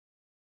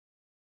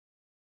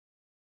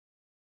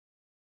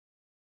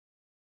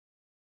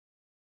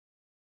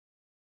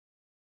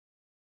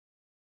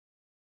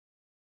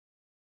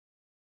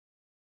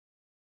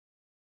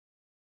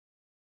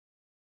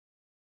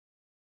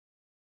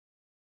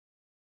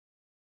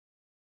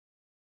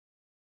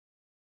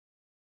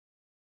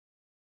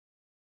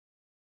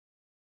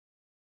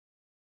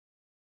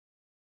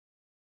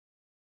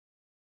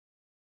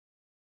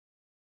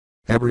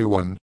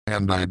Everyone,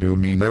 and I do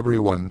mean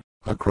everyone,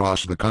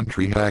 across the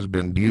country has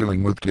been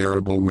dealing with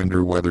terrible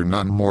winter weather,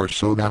 none more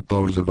so than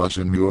those of us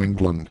in New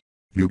England.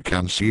 You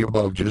can see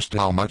above just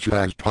how much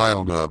has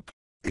piled up.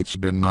 It's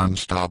been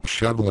non-stop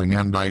shoveling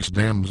and ice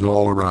dams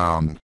all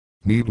around.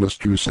 Needless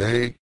to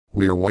say,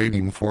 we're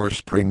waiting for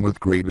spring with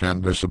great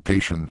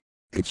anticipation.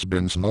 It's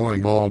been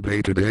snowing all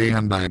day today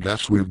and I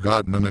guess we've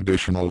gotten an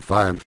additional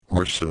 5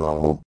 or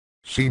so.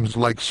 Seems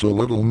like so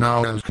little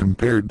now as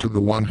compared to the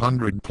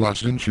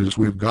 100+ inches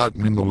we've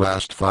gotten in the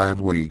last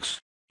 5 weeks.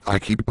 I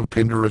keep a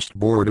Pinterest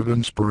board of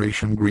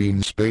inspiration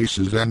green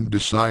spaces and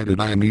decided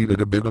I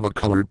needed a bit of a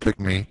color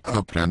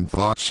pick-me-up and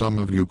thought some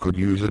of you could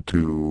use it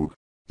too.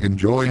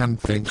 Enjoy and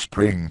thank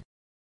spring.